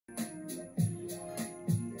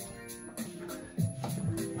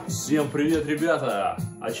Всем привет, ребята!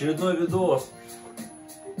 Очередной видос.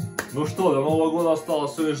 Ну что, до Нового года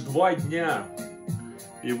осталось всего лишь 2 дня.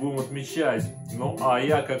 И будем отмечать. Ну а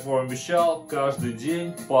я, как вам обещал, каждый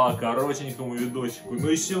день по коротенькому видосику. Ну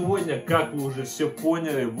и сегодня, как вы уже все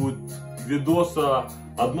поняли, будет видос о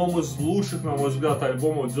одном из лучших, на мой взгляд,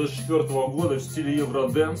 альбомов 2004 года в стиле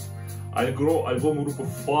Евродэнс. Альбом группы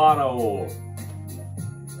Pharao.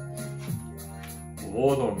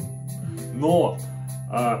 Вот он. Но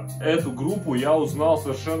эту группу я узнал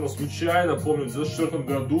совершенно случайно. Помню, в 2004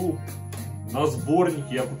 году на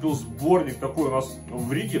сборнике. Я купил сборник такой у нас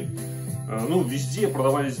в Риге. Ну, везде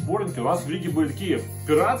продавались сборники. У нас в Риге были такие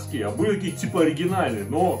пиратские, а были такие типа оригинальные.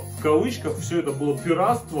 Но в кавычках все это было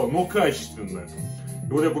пиратство, но качественное.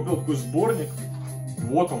 И вот я купил такой сборник.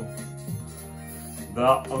 Вот он.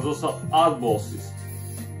 Да, он назывался Обзор.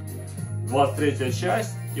 23-я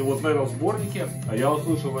часть. И вот на этом сборнике я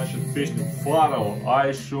услышал, значит, песню Pharao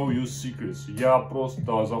I Show You Secrets. Я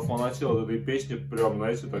просто зафанател от этой песни, прям,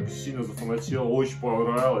 знаете, так сильно зафанател, очень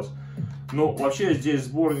понравилось. Ну, вообще здесь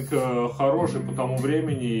сборник хороший по тому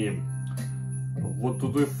времени. Вот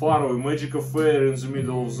тут и Pharao, и Magic Affair in the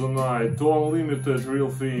Middle of the Night, To Unlimited,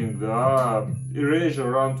 Real Thing, да, Erasure,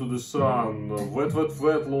 Run to the Sun, Wet Wet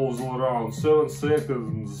Wet, Loves All Around, 7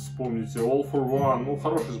 Seconds, вспомните, All for One. Ну,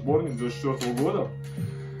 хороший сборник 2004 года.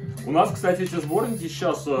 У нас, кстати, эти сборники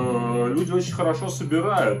сейчас люди очень хорошо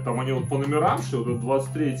собирают. Там они вот по номерам, что вот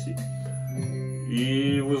 23-й.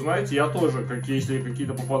 И вы знаете, я тоже, если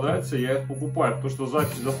какие-то попадаются, я их покупаю, потому что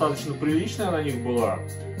запись достаточно приличная на них была.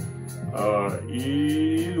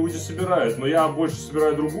 И люди собирают. Но я больше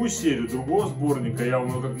собираю другую серию, другого сборника. Я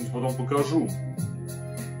вам как-нибудь потом покажу.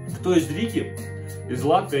 Кто из Риги, из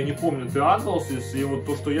Латвии, я не помню, ты Advals, и вот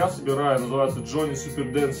то, что я собираю, называется Johnny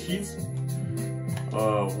Super Dance Hits.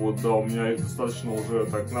 Вот, да, у меня их достаточно уже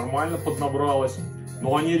так нормально поднабралось.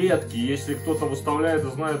 Но они редкие. Если кто-то выставляет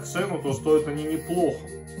и знает цену, то стоят они неплохо.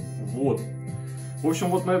 Вот. В общем,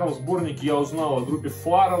 вот на этом сборнике я узнал о группе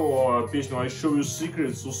Pharao, песню I Show You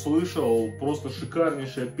Secrets, услышал. Просто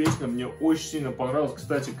шикарнейшая песня, мне очень сильно понравилась.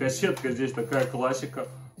 Кстати, кассетка здесь такая классика,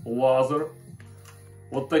 лазер.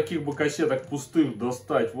 Вот таких бы кассеток пустых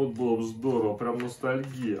достать, вот было бы здорово, прям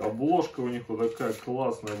ностальгия. Обложка у них вот такая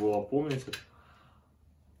классная была, помните?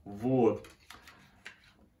 Вот.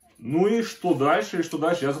 Ну и что дальше, и что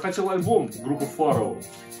дальше? Я захотел альбом группы Pharao.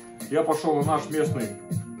 Я пошел на наш местный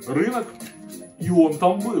рынок, и он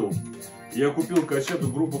там был. Я купил кассету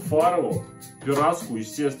группы Pharao, пиратскую,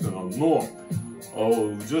 естественно, но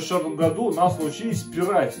в 2004 году нас научились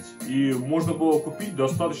пиратить. И можно было купить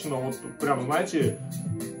достаточно, вот прям, знаете,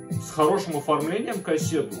 с хорошим оформлением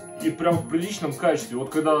кассету и прям в приличном качестве.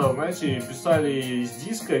 Вот когда, знаете, писали из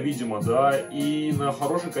диска, видимо, да, и на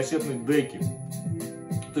хорошей кассетной деке.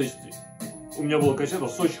 То есть у меня была кассета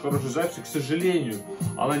с очень хорошей записью, к сожалению,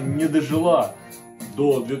 она не дожила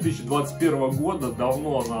до 2021 года.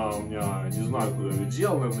 Давно она у меня, не знаю, куда ее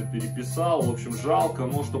делал, наверное, переписал. В общем, жалко,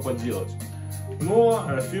 но что поделать. Но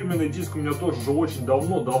фирменный диск у меня тоже уже очень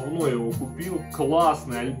давно я его купил.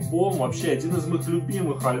 Классный альбом, вообще один из моих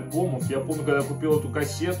любимых альбомов. Я помню, когда я купил эту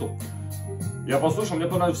кассету, я послушал, мне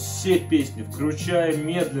понравились все песни, включая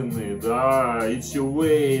медленные, да, It's Your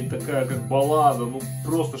Way, такая как баллада, ну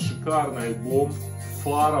просто шикарный альбом.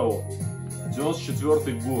 Pharao,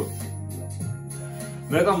 94 год.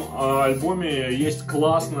 На этом альбоме есть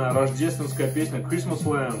классная рождественская песня Christmas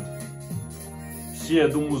Land. Все, я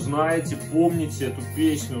думаю, знаете, помните эту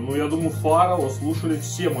песню. Ну, я думаю, Pharao слушали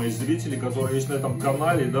все мои зрители, которые есть на этом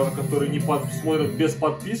канале, и даже которые не смотрят без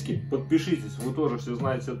подписки. Подпишитесь, вы тоже все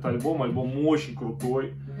знаете этот альбом. Альбом очень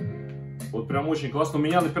крутой. Вот прям очень классно. У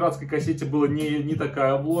меня на пиратской кассете была не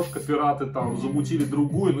такая обложка. Пираты там замутили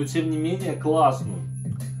другую, но тем не менее классную.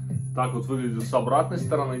 Так вот выглядит с обратной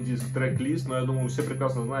стороны диск, трек-лист. Но я думаю, все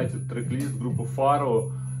прекрасно знаете трек-лист группы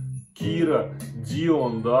Pharao. Кира,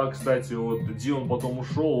 Дион, да, кстати, вот Дион потом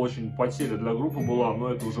ушел, очень потеря для группы была, но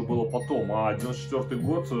это уже было потом. А 94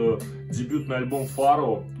 год, дебютный альбом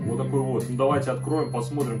Pharao, вот такой вот. Ну давайте откроем,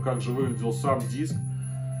 посмотрим, как же выглядел сам диск.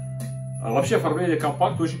 Вообще оформление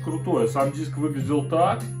компакта очень крутое, сам диск выглядел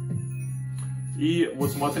так. И вот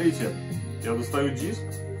смотрите, я достаю диск,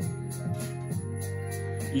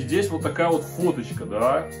 и здесь вот такая вот фоточка,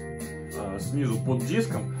 да, снизу под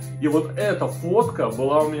диском. И вот эта фотка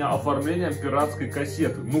была у меня оформлением пиратской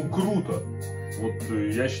кассеты. Ну круто. Вот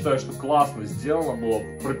я считаю, что классно сделано было.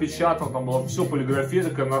 Пропечатано, там было все, полиграфия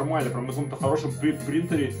такая нормальная. Прям на каком-то хорошем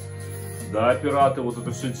принтере. Да, пираты вот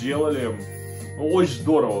это все делали. Ну, очень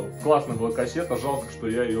здорово. Классная была кассета. Жалко, что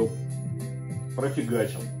я ее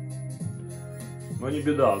профигачил. но не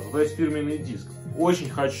беда, зато есть фирменный диск. Очень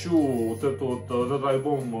хочу вот этот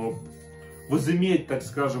альбом возыметь, так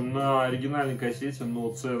скажем, на оригинальной кассете,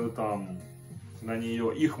 но цены там на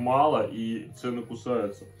нее, их мало и цены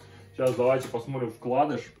кусаются. Сейчас давайте посмотрим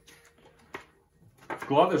вкладыш.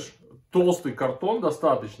 Вкладыш, толстый картон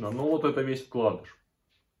достаточно, но вот это весь вкладыш.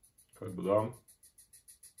 Как бы, да.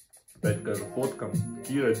 Опять такая же фотка.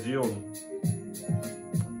 Кира, Дион.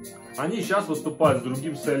 Они сейчас выступают с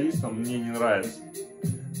другим солистом, мне не нравится.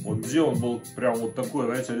 Вот Дион был прям вот такой,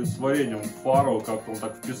 знаете, олицетворением Pharao, как-то он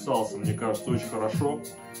так вписался, мне кажется, очень хорошо.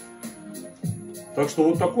 Так что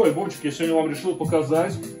вот такой альбомчик я сегодня вам решил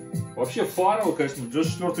показать. Вообще Pharao, конечно,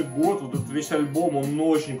 94 год, вот этот весь альбом, он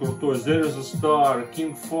очень крутой. There is a Star,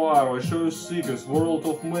 King Pharao, I Show You Secrets, World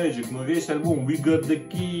of Magic, но весь альбом We Got the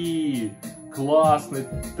Key. Классный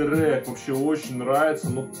трек, вообще очень нравится,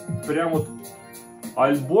 ну прям вот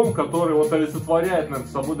альбом, который вот олицетворяет,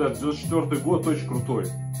 наверное, собой даже 94 год, очень крутой.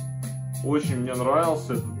 Очень мне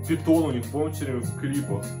нравился, этот питон у них, помните, в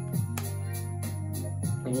клипах.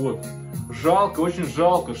 Вот. Жалко, очень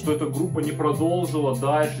жалко, что эта группа не продолжила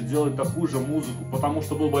дальше делать такую же музыку, потому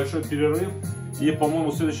что был большой перерыв, и,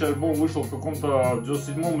 по-моему, следующий альбом вышел в каком-то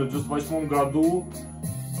 97 или 98 году.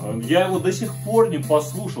 Я его до сих пор не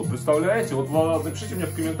послушал, представляете? Вот напишите мне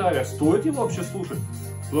в комментариях, стоит его вообще слушать.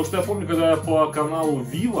 Потому что я помню, когда я по каналу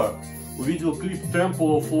Viva увидел клип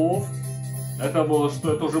Temple of Love, это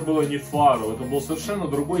уже было не Pharao, это был совершенно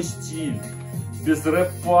другой стиль, без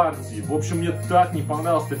рэп-партии. В общем, мне так не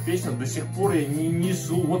понравилась эта песня, до сих пор я не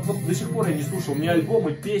слушал, ни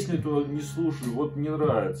альбомы, песни туда не слушаю, вот не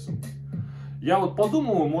нравится. Я вот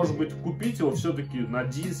подумал, может быть, купить его все-таки на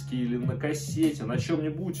диске или на кассете, на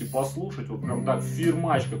чем-нибудь и послушать, вот прям так,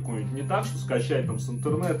 фирмач какой-нибудь. Не так, что скачать там с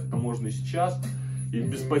интернета, это можно и сейчас. И в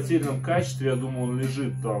беспотерянном качестве, я думаю, он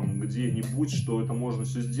лежит там где-нибудь, что это можно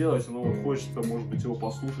все сделать, но вот хочется, может быть, его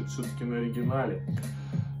послушать все-таки на оригинале.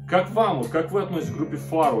 Как вам, вот как вы относитесь к группе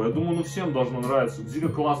Pharao? Я думаю, ну всем должно нравиться. Дико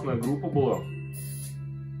классная группа была.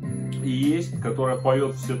 И есть, которая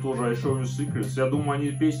поет все тоже I Show You Secrets. Я думаю, они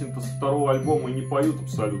песни-то со второго альбома не поют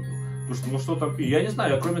абсолютно. Потому что, ну что там, я не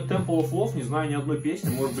знаю, я кроме Temple of Love не знаю ни одной песни.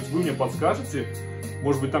 Может быть, вы мне подскажете,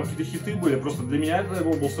 может быть, там какие-то хиты были. Просто для меня этот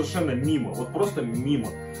альбом был совершенно мимо, вот просто мимо.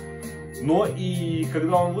 Но и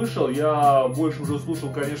когда он вышел, я больше уже слушал,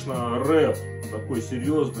 конечно, рэп. Такой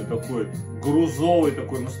серьезный, такой грузовый,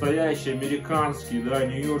 такой настоящий американский, да,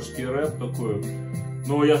 нью-йоркский рэп такой.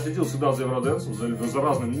 Но я следил всегда за евродэнсом, за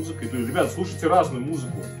разной музыкой. То есть, ребят, слушайте разную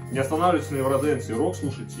музыку. Не останавливайтесь на евродэнсе. Рок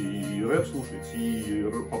слушайте, и рэп слушайте,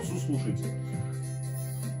 и попсу слушайте.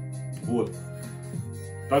 Вот.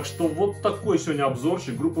 Так что вот такой сегодня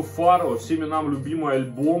обзорчик группы Pharao. Всеми нам любимый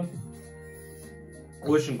альбом.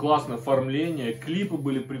 Очень классное оформление. Клипы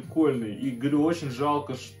были прикольные. И говорю, очень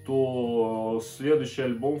жалко, что следующий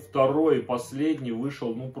альбом, второй и последний,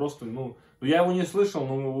 вышел, ну просто, ну... Я его не слышал,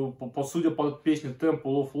 но судя по песне Temple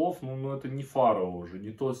of Love, ну это не Pharao уже, не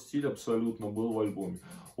тот стиль абсолютно был в альбоме.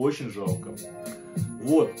 Очень жалко.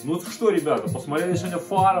 Вот, ну что, ребята, посмотрели сегодня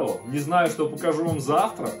Pharao. Не знаю, что покажу вам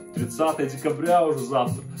завтра, 30 декабря уже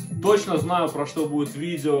завтра. Точно знаю, про что будет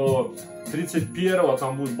видео 31-го,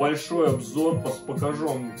 там будет большой обзор, покажу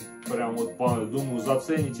вам, прям вот, думаю,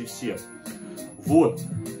 зацените все. Вот,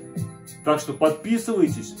 так что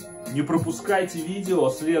подписывайтесь. Не пропускайте видео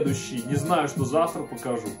следующие, не знаю, что завтра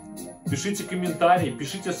покажу. Пишите комментарии,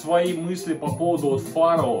 пишите свои мысли по поводу вот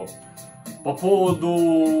Pharao. По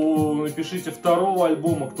поводу, напишите второго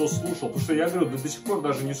альбома, кто слушал. Потому что я говорю, до сих пор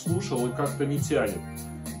даже не слушал и как-то не тянет.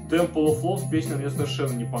 Temple of Love песня мне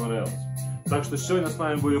совершенно не понравилась. Так что сегодня с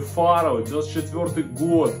нами были Pharao, 94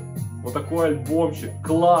 год. Вот такой альбомчик,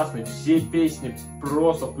 классный, все песни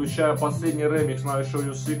просто, включая последний ремикс на I Show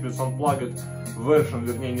You Secrets, Unplugged version,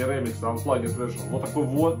 вернее не ремикс, а Unplugged version. Вот такой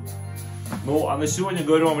вот. Ну, а на сегодня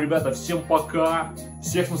говорю вам, ребята, всем пока,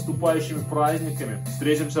 всех с наступающими праздниками.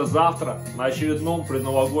 Встретимся завтра на очередном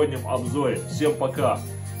предновогоднем обзоре. Всем пока!